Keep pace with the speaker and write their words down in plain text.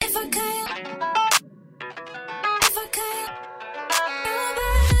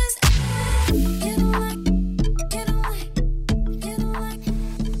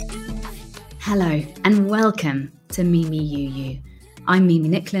Welcome to Mimi You. I'm Mimi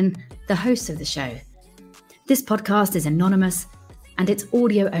Nicklin, the host of the show. This podcast is anonymous and it's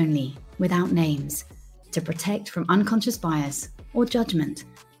audio only, without names, to protect from unconscious bias or judgment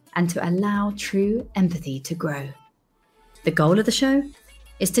and to allow true empathy to grow. The goal of the show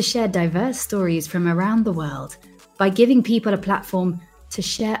is to share diverse stories from around the world by giving people a platform to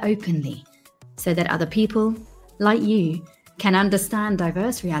share openly so that other people, like you, can understand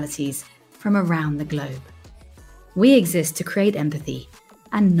diverse realities from around the globe. We exist to create empathy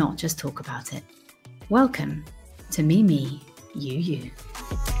and not just talk about it. Welcome to Mimi You.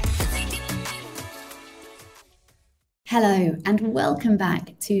 Hello and welcome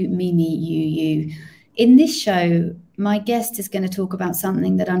back to Mimi You. In this show, my guest is going to talk about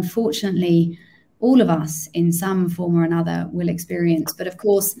something that unfortunately all of us in some form or another will experience. But of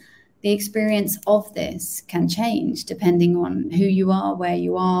course, the experience of this can change depending on who you are, where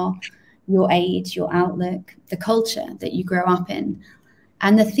you are, your age, your outlook, the culture that you grow up in.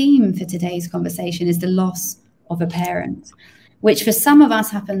 And the theme for today's conversation is the loss of a parent, which for some of us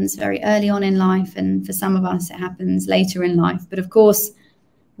happens very early on in life, and for some of us it happens later in life. But of course,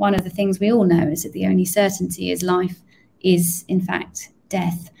 one of the things we all know is that the only certainty is life is, in fact,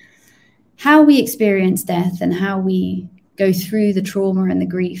 death. How we experience death and how we go through the trauma and the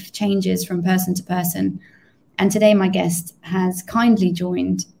grief changes from person to person. And today my guest has kindly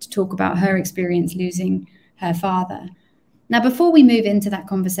joined to talk about her experience losing her father. Now, before we move into that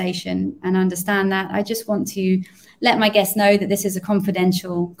conversation and understand that, I just want to let my guest know that this is a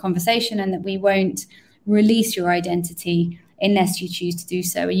confidential conversation and that we won't release your identity unless you choose to do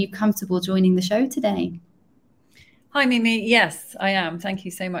so. Are you comfortable joining the show today? Hi, Mimi. Yes, I am. Thank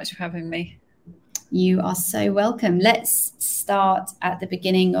you so much for having me. You are so welcome. Let's start at the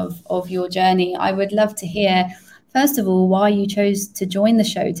beginning of your journey. I would love to hear, first of all, why you chose to join the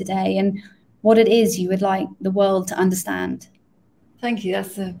show today and what it is you would like the world to understand. Thank you.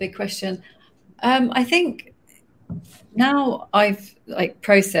 That's a big question. I think now I've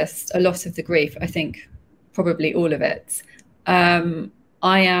processed a lot of the grief. I think probably all of it. I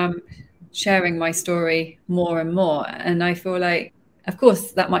am sharing my story more and more, and I feel like, of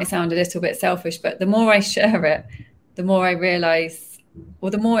course, that might sound a little bit selfish, but the more I share it, the more I realize,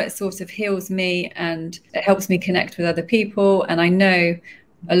 or the more it sort of heals me and it helps me connect with other people. And I know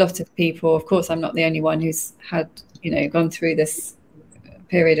a lot of people, of course, I'm not the only one who's had, gone through this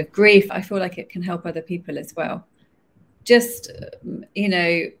period of grief. I feel like it can help other people as well. Just,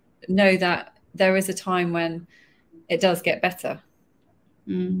 know that there is a time when it does get better.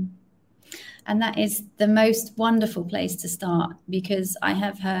 And that is the most wonderful place to start, because I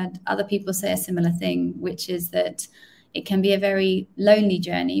have heard other people say a similar thing, which is that it can be a very lonely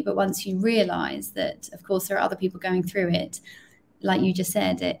journey. But once you realize that, of course, there are other people going through it, like you just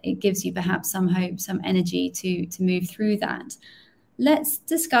said, it gives you perhaps some hope, some energy to move through that. Let's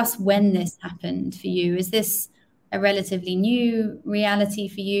discuss when this happened for you. Is this a relatively new reality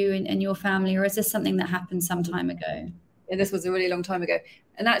for you and your family, or is this something that happened some time ago? Yeah, this was a really long time ago.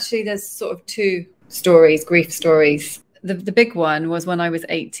 And actually, there's sort of two stories, grief stories. The big one was when I was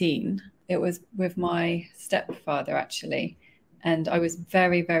 18. It was with my stepfather, actually. And I was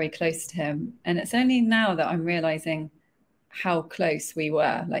very, very close to him. And it's only now that I'm realizing how close we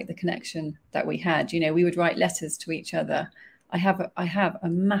were, like the connection that we had. We would write letters to each other. I have a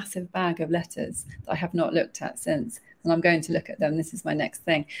massive bag of letters that I have not looked at since. And I'm going to look at them. This is my next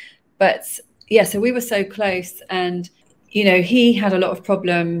thing. But yeah, so we were so close, and he had a lot of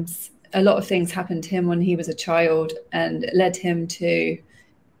problems. A lot of things happened to him when he was a child and led him to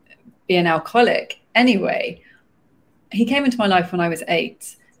be an alcoholic. Anyway, he came into my life when I was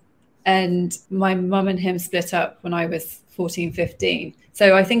 8, and my mum and him split up when I was 14, 15.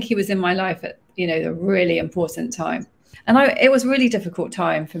 So I think he was in my life at, a really important time. And it was a really difficult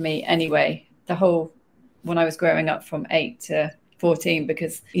time for me anyway, when I was growing up from 8 to 14,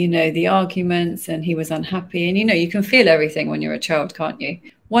 because the arguments, and he was unhappy, and you can feel everything when you're a child, can't you?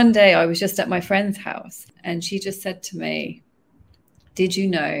 One day I was just at my friend's house, and she just said to me, "Did you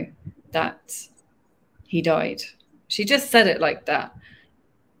know that he died?" She just said it like that.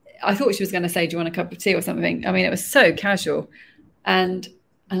 I thought she was going to say, "Do you want a cup of tea or something?" I mean, it was so casual, and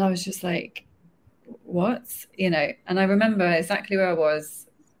I was just like, what? And I remember exactly where I was,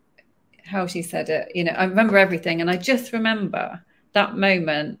 how she said it. I remember everything, and I just remember that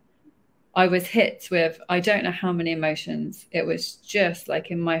moment I was hit with, I don't know how many emotions. It was just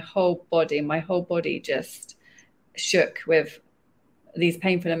like in my whole body just shook with these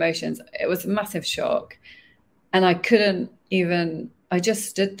painful emotions. It was a massive shock. And I just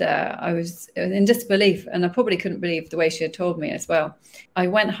stood there. I was in disbelief, and I probably couldn't believe the way she had told me as well. I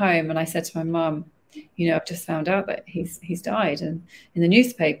went home and I said to my mum, I've just found out that he's died. And in the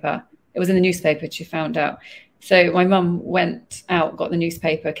newspaper, it was in the newspaper she found out. So my mum went out, got the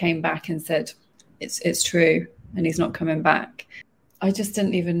newspaper, came back and said, it's true, and he's not coming back. I just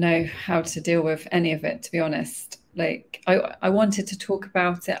didn't even know how to deal with any of it, to be honest. Like, I wanted to talk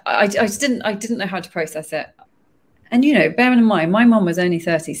about it. I didn't know how to process it. And, bearing in mind, my mum was only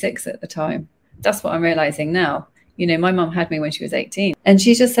 36 at the time. That's what I'm realizing now. My mum had me when she was 18. And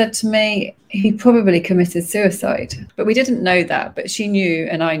she just said to me, he probably committed suicide. But we didn't know that. But she knew,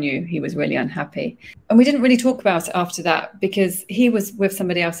 and I knew, he was really unhappy. And we didn't really talk about it after that, because he was with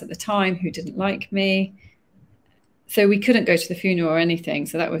somebody else at the time who didn't like me. So we couldn't go to the funeral or anything.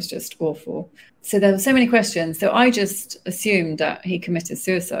 So that was just awful. So there were so many questions. So I just assumed that he committed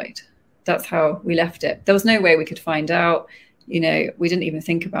suicide. That's how we left it. There was no way we could find out. We didn't even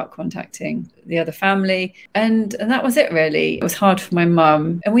think about contacting the other family. And that was it, really. It was hard for my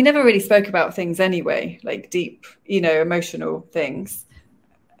mum. And we never really spoke about things anyway, like deep, emotional things.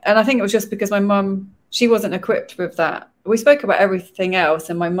 And I think it was just because my mum, she wasn't equipped with that. We spoke about everything else.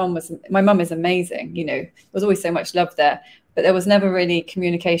 And my mum is amazing. There was always so much love there. But there was never really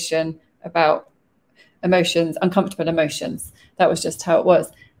communication about emotions, uncomfortable emotions. That was just how it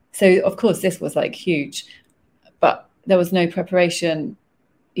was. So, of course, this was like huge. But there was no preparation,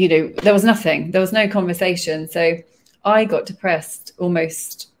 there was nothing, there was no conversation. So I got depressed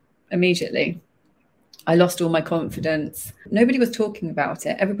almost immediately. I lost all my confidence. Nobody was talking about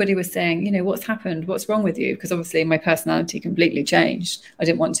it. Everybody was saying, what's happened? What's wrong with you? Because obviously my personality completely changed. I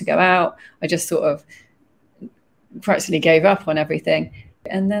didn't want to go out. I just sort of practically gave up on everything.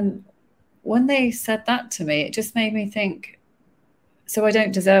 And then when they said that to me, it just made me think, so I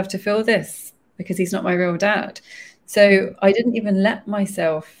don't deserve to feel this because he's not my real dad. So I didn't even let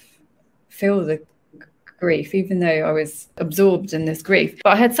myself feel the grief, even though I was absorbed in this grief.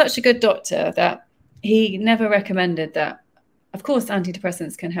 But I had such a good doctor that he never recommended that. Of course,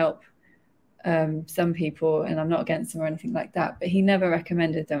 antidepressants can help some people, and I'm not against them or anything like that, but he never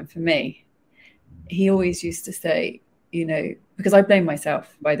recommended them for me. He always used to say, because I blame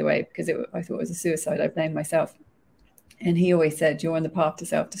myself, by the way, because I thought it was a suicide. I blamed myself. And he always said, you're on the path to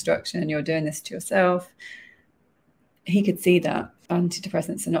self-destruction and you're doing this to yourself. He could see that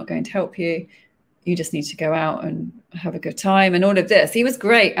antidepressants are not going to help you. You just need to go out and have a good time and all of this. He was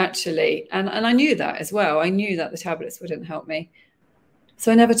great, actually. And I knew that as well. I knew that the tablets wouldn't help me.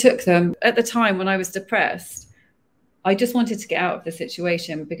 So I never took them. At the time when I was depressed, I just wanted to get out of the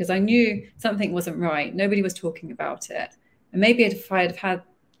situation because I knew something wasn't right. Nobody was talking about it. And maybe if I'd have had,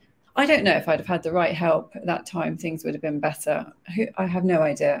 I don't know if I'd have had the right help at that time, things would have been better. I have no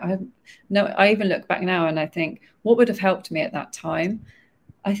idea. I even look back now and I think, what would have helped me at that time?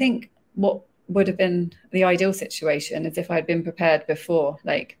 I think what would have been the ideal situation is if I'd been prepared before,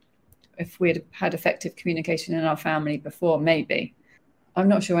 like if we'd had effective communication in our family before, maybe. I'm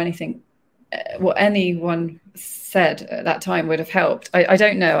not sure what anyone said at that time would have helped. I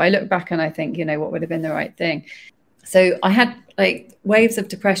don't know. I look back and I think, what would have been the right thing? So I had like waves of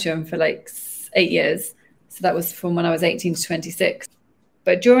depression for like 8 years. So that was from when I was 18 to 26.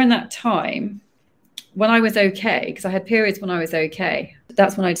 But during that time, when I was okay, because I had periods when I was okay,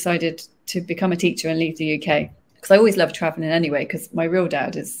 that's when I decided to become a teacher and leave the UK. Because I always loved traveling anyway, because my real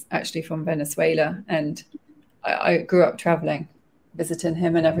dad is actually from Venezuela. And I grew up traveling, visiting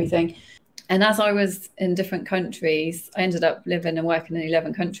him and everything. And as I was in different countries, I ended up living and working in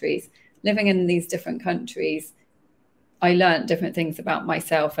 11 countries. Living in these different countries, I learned different things about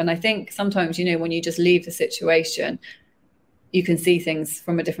myself. And I think sometimes, when you just leave the situation, you can see things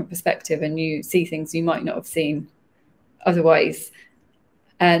from a different perspective and you see things you might not have seen otherwise.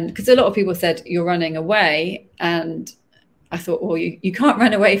 And because a lot of people said you're running away. And I thought, well, you can't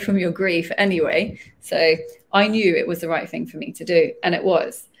run away from your grief anyway. So I knew it was the right thing for me to do. And it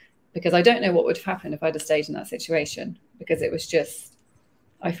was, because I don't know what would have happened if I'd have stayed in that situation, because it was just,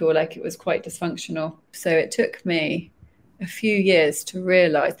 I feel like it was quite dysfunctional. So it took me a few years to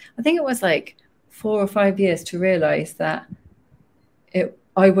realize, I think it was like 4 or 5 years to realize that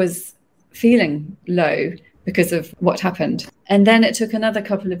I was feeling low because of what happened. And then it took another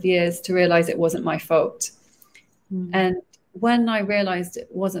couple of years to realize it wasn't my fault. And when I realized it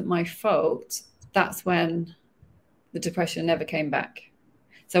wasn't my fault, that's when the depression never came back.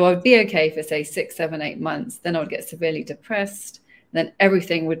 So I would be okay for say 6, 7, 8 months. Then I would get severely depressed. Then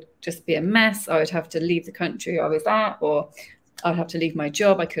everything would just be a mess. I would have to leave the country I was at, or I'd have to leave my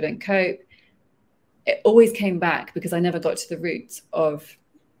job. I couldn't cope. It always came back because I never got to the root of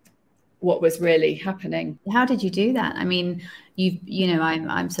what was really happening. How did you do that? I mean,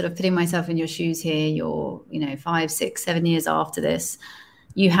 I'm sort of putting myself in your shoes here. You're, 5, 6, 7 years after this.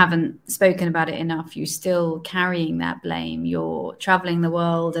 you haven't spoken about it enough. You're still carrying that blame. You're traveling the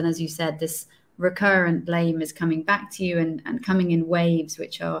world. And as you said, this recurrent blame is coming back to you and coming in waves,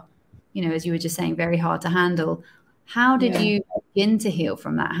 which are, you know, as you were just saying, very hard to handle. How did you begin to heal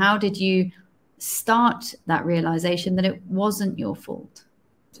from that? How did you start that realization that it wasn't your fault?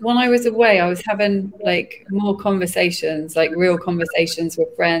 When I was away, I was having like more conversations, like real conversations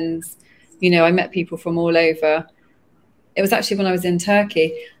with friends. You know, I met people from all over. It was actually when I was in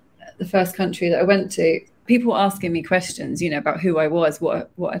Turkey, the first country that I went to, people asking me questions, you know, about who I was, what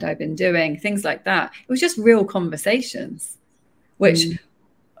had I been doing, things like that. It was just real conversations, which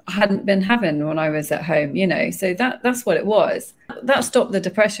I hadn't been having when I was at home, you know. So that's what it was. That stopped the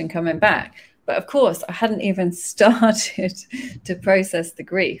depression coming back. But of course, I hadn't even started to process the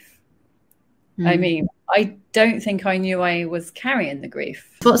grief. I mean, I don't think I knew I was carrying the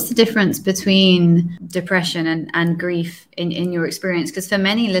grief. What's the difference between depression and grief in your experience? Because for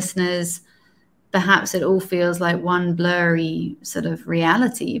many listeners, perhaps it all feels like one blurry sort of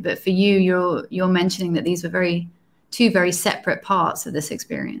reality. But for you, you're mentioning that these were two very separate parts of this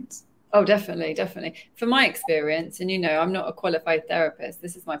experience. Oh, definitely, definitely. For my experience, and you know, I'm not a qualified therapist.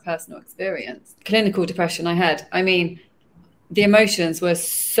 This is my personal experience. Clinical depression I had. I mean, the emotions were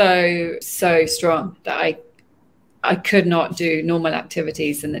so strong that I could not do normal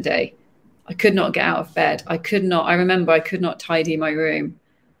activities in the day. I could not get out of bed. I remember I could not tidy my room.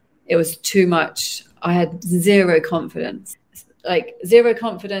 It was too much. I had zero confidence, like zero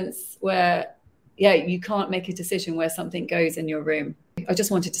confidence where, you can't make a decision where something goes in your room. I just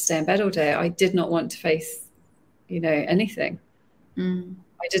wanted to stay in bed all day. I did not want to face, you know, anything.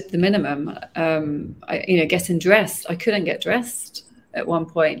 I did the minimum. Getting dressed. I couldn't get dressed at one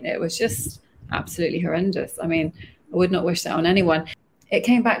point. It was just absolutely horrendous. I mean, I would not wish that on anyone. It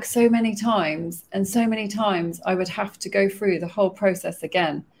came back so many times, and so many times I would have to go through the whole process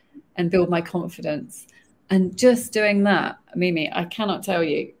again and build my confidence. And just doing that, Mimi, I cannot tell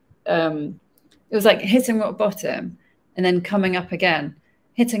you. It was like hitting rock bottom and then coming up again,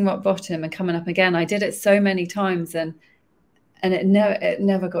 hitting rock bottom and coming up again. I did it so many times, and it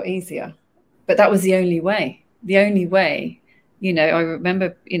never got easier. But that was the only way. The only way, you know, I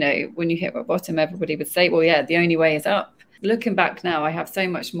remember, you know, when you hit rock bottom, everybody would say, well, yeah, the only way is up. Looking back now, I have so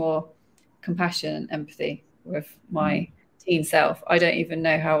much more compassion and empathy with my teen self. I don't even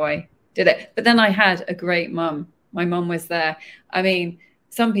know how I did it. But then I had a great mum. My mum was there. I mean,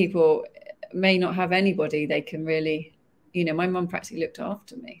 some people may not have anybody they can really, you know, my mum practically looked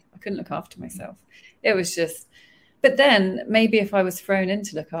after me. I couldn't look after myself. It was just, but then maybe if I was thrown in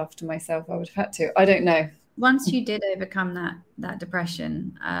to look after myself, I would have had to. I don't know. Once you did overcome that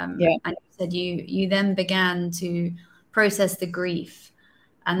depression, and you said you then began to process the grief,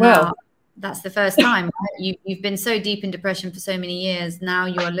 and now that's the first time, right? You've been so deep in depression for so many years. Now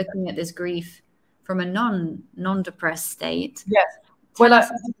you are looking at this grief from a non-depressed state. Yes. Tell us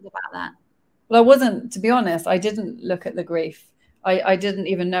something about that. Well, I wasn't, to be honest, I didn't look at the grief. I didn't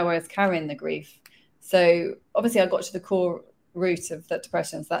even know I was carrying the grief. So obviously I got to the core root of that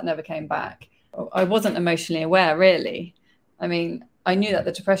depression, so that never came back. I wasn't emotionally aware, really. I mean, I knew that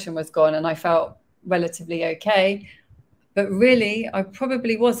the depression was gone and I felt relatively okay, but really I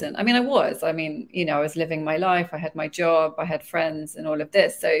probably wasn't. I mean, I was. I mean, you know, I was living my life. I had my job. I had friends and all of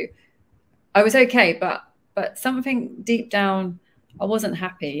this. So I was okay, but something deep down, I wasn't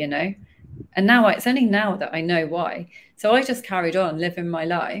happy, you know. And now it's only now that I know why. So I just carried on living my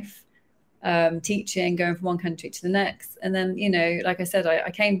life, teaching, going from one country to the next. And then, you know, like I said, I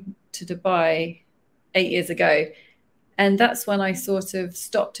came to Dubai 8 years ago. And that's when I sort of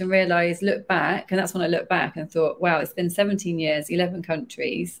stopped and realized, look back. And that's when I looked back and thought, wow, it's been 17 years, 11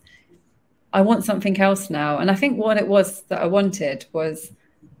 countries. I want something else now. And I think what it was that I wanted was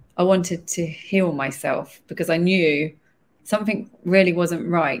I wanted to heal myself because I knew something really wasn't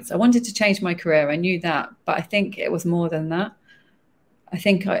right. I wanted to change my career. I knew that, but I think it was more than that. I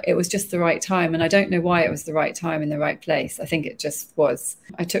think it was just the right time. And I don't know why it was the right time in the right place. I think it just was.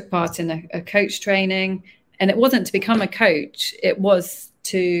 I took part in a coach training, and it wasn't to become a coach. I was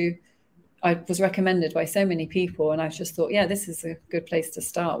recommended by so many people. And I just thought, yeah, this is a good place to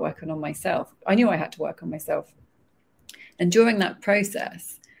start working on myself. I knew I had to work on myself. And during that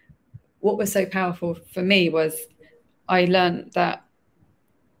process, what was so powerful for me was I learned that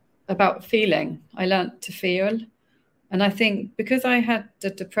about feeling. I learned to feel. And I think because I had the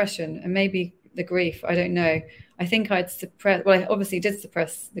depression and maybe the grief, I don't know, I think I obviously did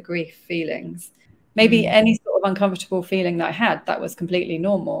suppress the grief feelings. Maybe any sort of uncomfortable feeling that I had, that was completely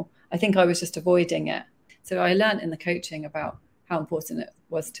normal. I think I was just avoiding it. So I learned in the coaching about how important it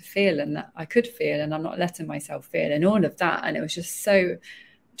was to feel, and that I could feel, and I'm not letting myself feel, and all of that. And it was just so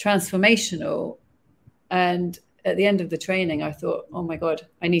transformational. And at the end of the training, I thought, oh my God,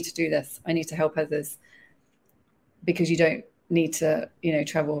 I need to do this. I need to help others, because you don't need to,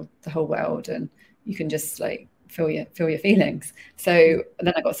 travel the whole world, and you can just like feel your feelings. So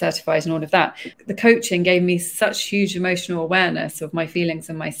then I got certified and all of that. The coaching gave me such huge emotional awareness of my feelings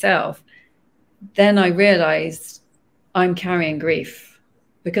and myself. Then I realized I'm carrying grief,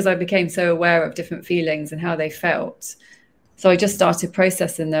 because I became so aware of different feelings and how they felt. So I just started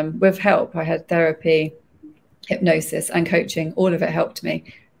processing them with help. I had therapy, hypnosis, and coaching. All of it helped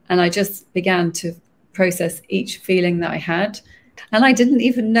me. And I just began to process each feeling that I had. And I didn't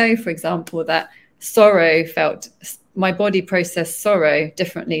even know, for example, that sorrow my body processed sorrow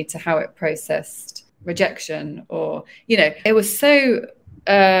differently to how it processed rejection, or, it was so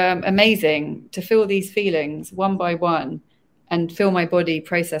amazing to feel these feelings one by one and feel my body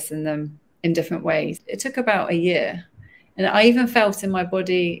processing them in different ways. It took about a year. And I even felt in my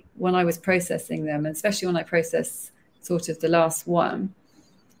body when I was processing them, and especially when I processed sort of the last one,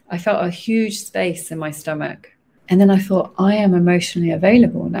 I felt a huge space in my stomach. And then I thought, I am emotionally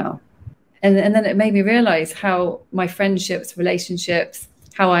available now. And then it made me realize how my friendships, relationships,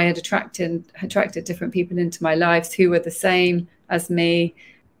 how I had attracted different people into my lives who were the same as me.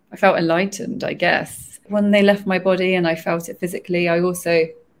 I felt enlightened, I guess. When they left my body and I felt it physically, I also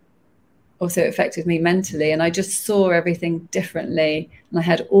affected me mentally. And I just saw everything differently. And I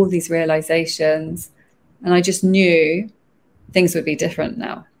had all these realizations. And I just knew things would be different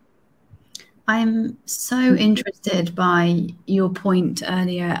now. I'm so interested by your point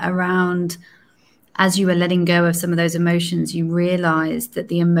earlier around, as you were letting go of some of those emotions, you realized that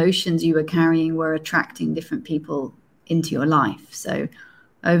the emotions you were carrying were attracting different people into your life. So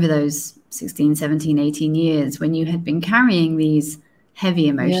over those 16, 17, 18 years, when you had been carrying these heavy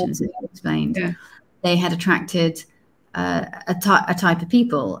emotions, as you explained, they had attracted a type of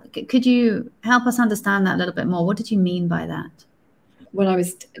people. Could you help us understand that a little bit more? What did you mean by that? When I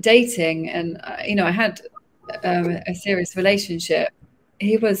was dating, and I had a serious relationship,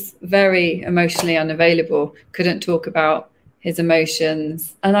 he was very emotionally unavailable, couldn't talk about his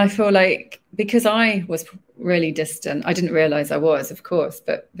emotions. And I feel like because I was really distant, I didn't realize I was, of course,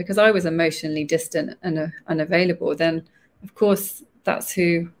 but because I was emotionally distant and unavailable, then of course that's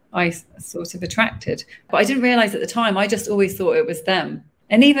who I sort of attracted. But I didn't realize at the time. I just always thought it was them.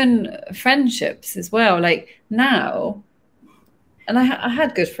 And even friendships as well, like now. And I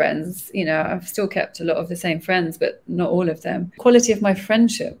had good friends, I've still kept a lot of the same friends, but not all of them. Quality of my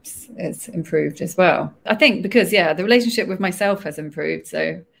friendships is improved as well. I think because, the relationship with myself has improved.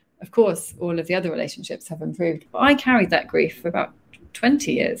 So, of course, all of the other relationships have improved. But I carried that grief for about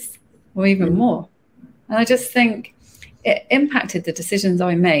 20 years or even more. And I just think it impacted the decisions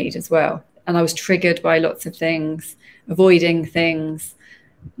I made as well. And I was triggered by lots of things, avoiding things.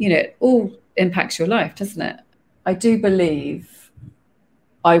 It all impacts your life, doesn't it? I do believe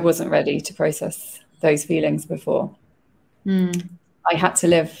I wasn't ready to process those feelings before. I had to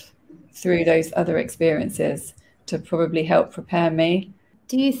live through those other experiences to probably help prepare me.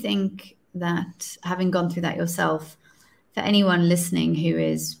 Do you think that, having gone through that yourself, for anyone listening who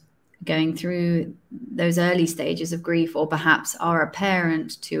is going through those early stages of grief, or perhaps are a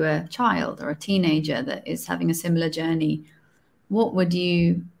parent to a child or a teenager that is having a similar journey, what would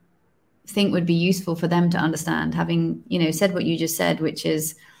you think would be useful for them to understand, having said what you just said, which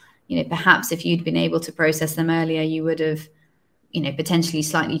is perhaps if you'd been able to process them earlier, you would have potentially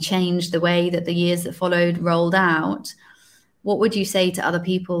slightly changed the way that the years that followed rolled out. What would you say to other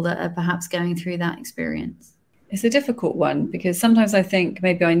people that are perhaps going through that experience? It's a difficult one, because sometimes I think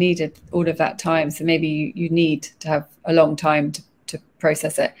maybe I needed all of that time, so maybe you need to have a long time to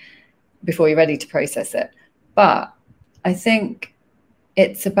process it before you're ready to process it. But I think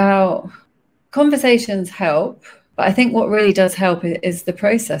it's about conversations help, but I think what really does help is the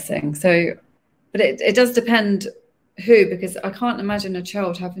processing. So, but it does depend who, because I can't imagine a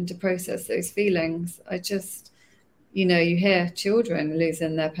child having to process those feelings. I just, you hear children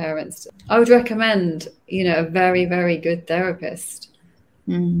losing their parents. I would recommend, a very, very good therapist.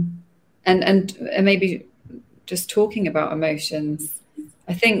 And maybe just talking about emotions.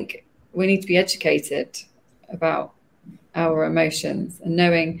 I think we need to be educated about our emotions, and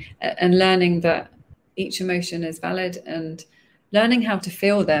knowing and learning that each emotion is valid, and learning how to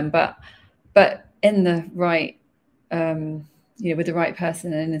feel them, but in the right, with the right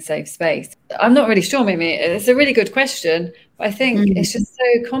person and in a safe space. I'm not really sure, maybe it's a really good question, but I think it's just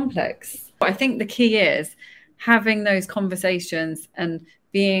so complex. I think the key is having those conversations and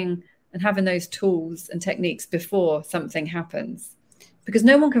being and having those tools and techniques before something happens, because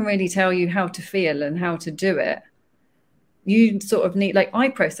no one can really tell you how to feel and how to do it. You sort of need, like, I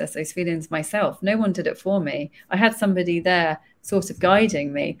process those feelings myself. No one did it for me. I had somebody there sort of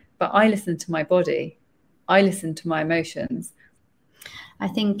guiding me, but I listened to my body. I listened to my emotions. I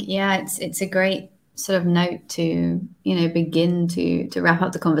think, yeah, it's a great sort of note to, you know, begin to wrap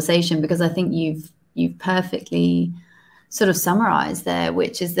up the conversation, because I think you've perfectly sort of summarized there,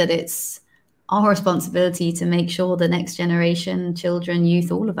 which is that it's our responsibility to make sure the next generation, children,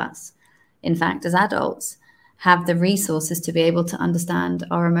 youth, all of us, in fact, as adults, have the resources to be able to understand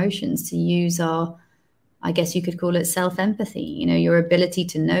our emotions, to use our, I guess you could call it self-empathy, you know, your ability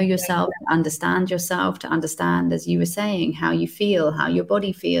to know yourself, to understand, as you were saying, how you feel, how your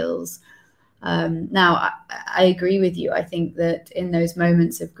body feels. Now, I agree with you. I think that in those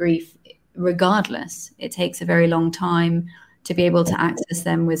moments of grief, regardless, it takes a very long time to be able to access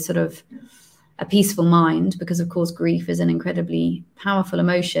them with sort of a peaceful mind, because, of course, grief is an incredibly powerful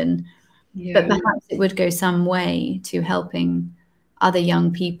emotion. Yeah. But perhaps it would go some way to helping other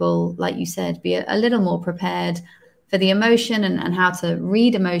young people, like you said, be a little more prepared for the emotion and how to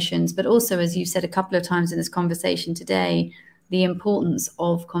read emotions. But also, as you said a couple of times in this conversation today, the importance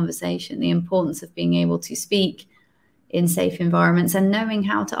of conversation, the importance of being able to speak in safe environments and knowing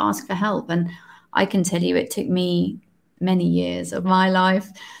how to ask for help. And I can tell you, it took me many years of my life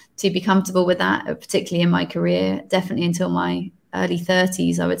to be comfortable with that, particularly in my career, definitely until my early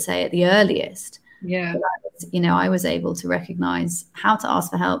 30s, I would say, at the earliest. Yeah. I was able to recognize how to ask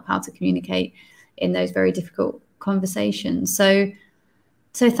for help, how to communicate in those very difficult conversations. So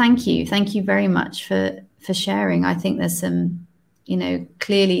thank you very much for sharing. I think there's some, you know,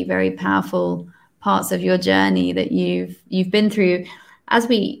 clearly very powerful parts of your journey that you've been through. As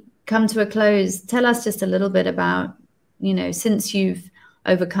we come to a close, tell us just a little bit about, you know, since you've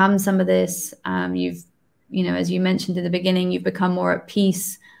overcome some of this, you've, you know, as you mentioned in the beginning, you've become more at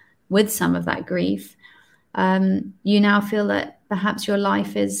peace with some of that grief. You now feel that perhaps your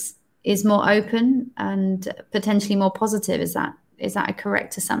life is more open and potentially more positive. Is that a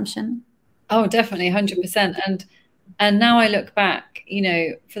correct assumption? Oh, definitely, 100%. And now I look back, you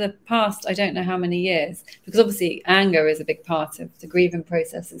know, for the past, I don't know how many years, because obviously anger is a big part of the grieving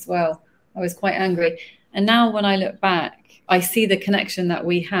process as well. I was quite angry. And now when I look back, I see the connection that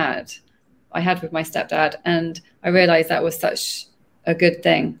I had with my stepdad, and I realized that was such a good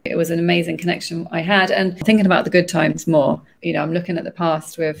thing. It was an amazing connection I had, and thinking about the good times more. You know, I'm looking at the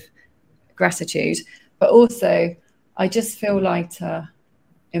past with gratitude, but also I just feel lighter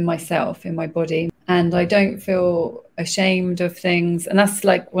in myself, in my body, and I don't feel ashamed of things. And that's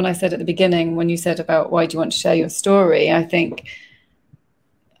like when I said at the beginning, when you said about why do you want to share your story, I think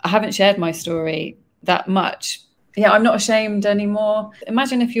I haven't shared my story that much. Yeah, I'm not ashamed anymore.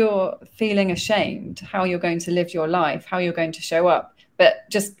 Imagine if you're feeling ashamed, how you're going to live your life, how you're going to show up. But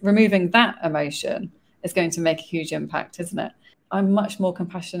just removing that emotion is going to make a huge impact, isn't it? I'm much more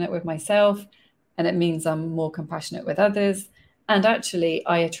compassionate with myself, and it means I'm more compassionate with others. And actually,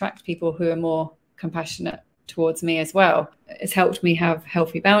 I attract people who are more compassionate towards me as well. It's helped me have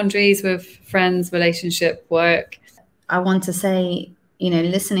healthy boundaries with friends, relationship, work. I want to say, you know,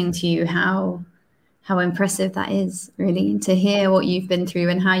 listening to you, how impressive that is, really, to hear what you've been through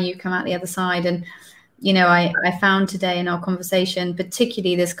and how you come out the other side. And, you know, I found today in our conversation,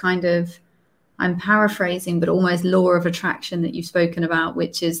 particularly this kind of, I'm paraphrasing, but almost law of attraction that you've spoken about,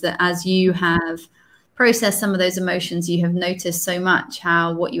 which is that as you have processed some of those emotions, you have noticed so much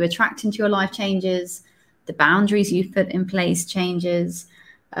how what you attract into your life changes, the boundaries you've put in place changes.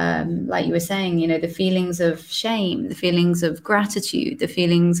 Like you were saying, you know, the feelings of shame, the feelings of gratitude, the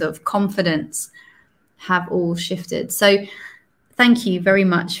feelings of confidence have all shifted. So thank you very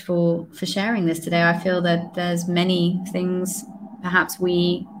much for sharing this today. I feel that there's many things perhaps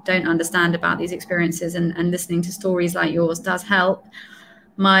we don't understand about these experiences, and listening to stories like yours does help.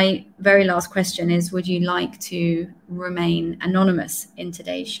 My very last question is, would you like to remain anonymous in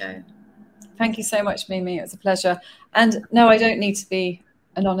today's show? Thank you so much, Mimi. It was a pleasure. And no, I don't need to be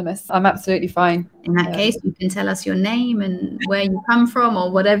anonymous. I'm absolutely fine. In that case, you can tell us your name and where you come from,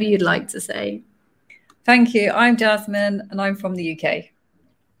 or whatever you'd like to say. Thank you. I'm Jasmine, and I'm from the UK.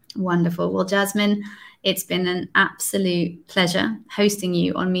 Wonderful. Well, Jasmine, it's been an absolute pleasure hosting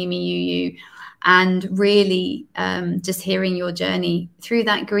you on Mimi UU, and really just hearing your journey through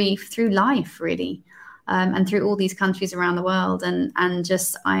that grief, through life, really, and through all these countries around the world. And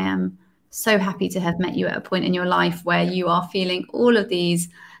just, I am so happy to have met you at a point in your life where you are feeling all of these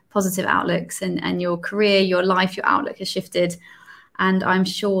positive outlooks, and your career, your life, your outlook has shifted. And I'm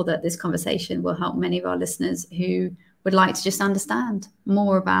sure that this conversation will help many of our listeners who would like to just understand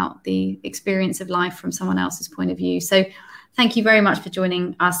more about the experience of life from someone else's point of view. So thank you very much for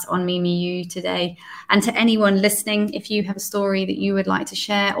joining us on Mimi You today. And to anyone listening, if you have a story that you would like to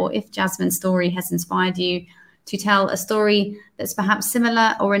share, or if Jasmine's story has inspired you to tell a story that's perhaps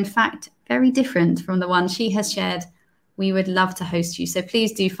similar or in fact very different from the one she has shared, we would love to host you. So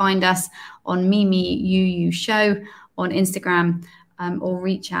please do find us on Mimi You Show on Instagram, or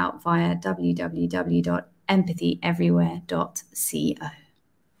reach out via www.empathyeverywhere.co.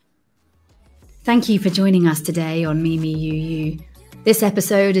 Thank you for joining us today on Mimi You. This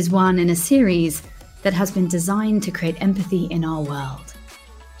episode is one in a series that has been designed to create empathy in our world.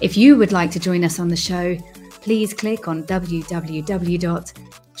 If you would like to join us on the show, please click on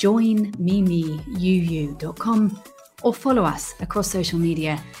www.joinmimiyuu.com or follow us across social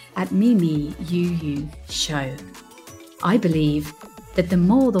media at Mimi You Show. I believe that the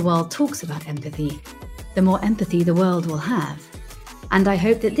more the world talks about empathy, the more empathy the world will have. And I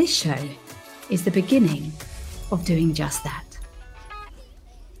hope that this show is the beginning of doing just that.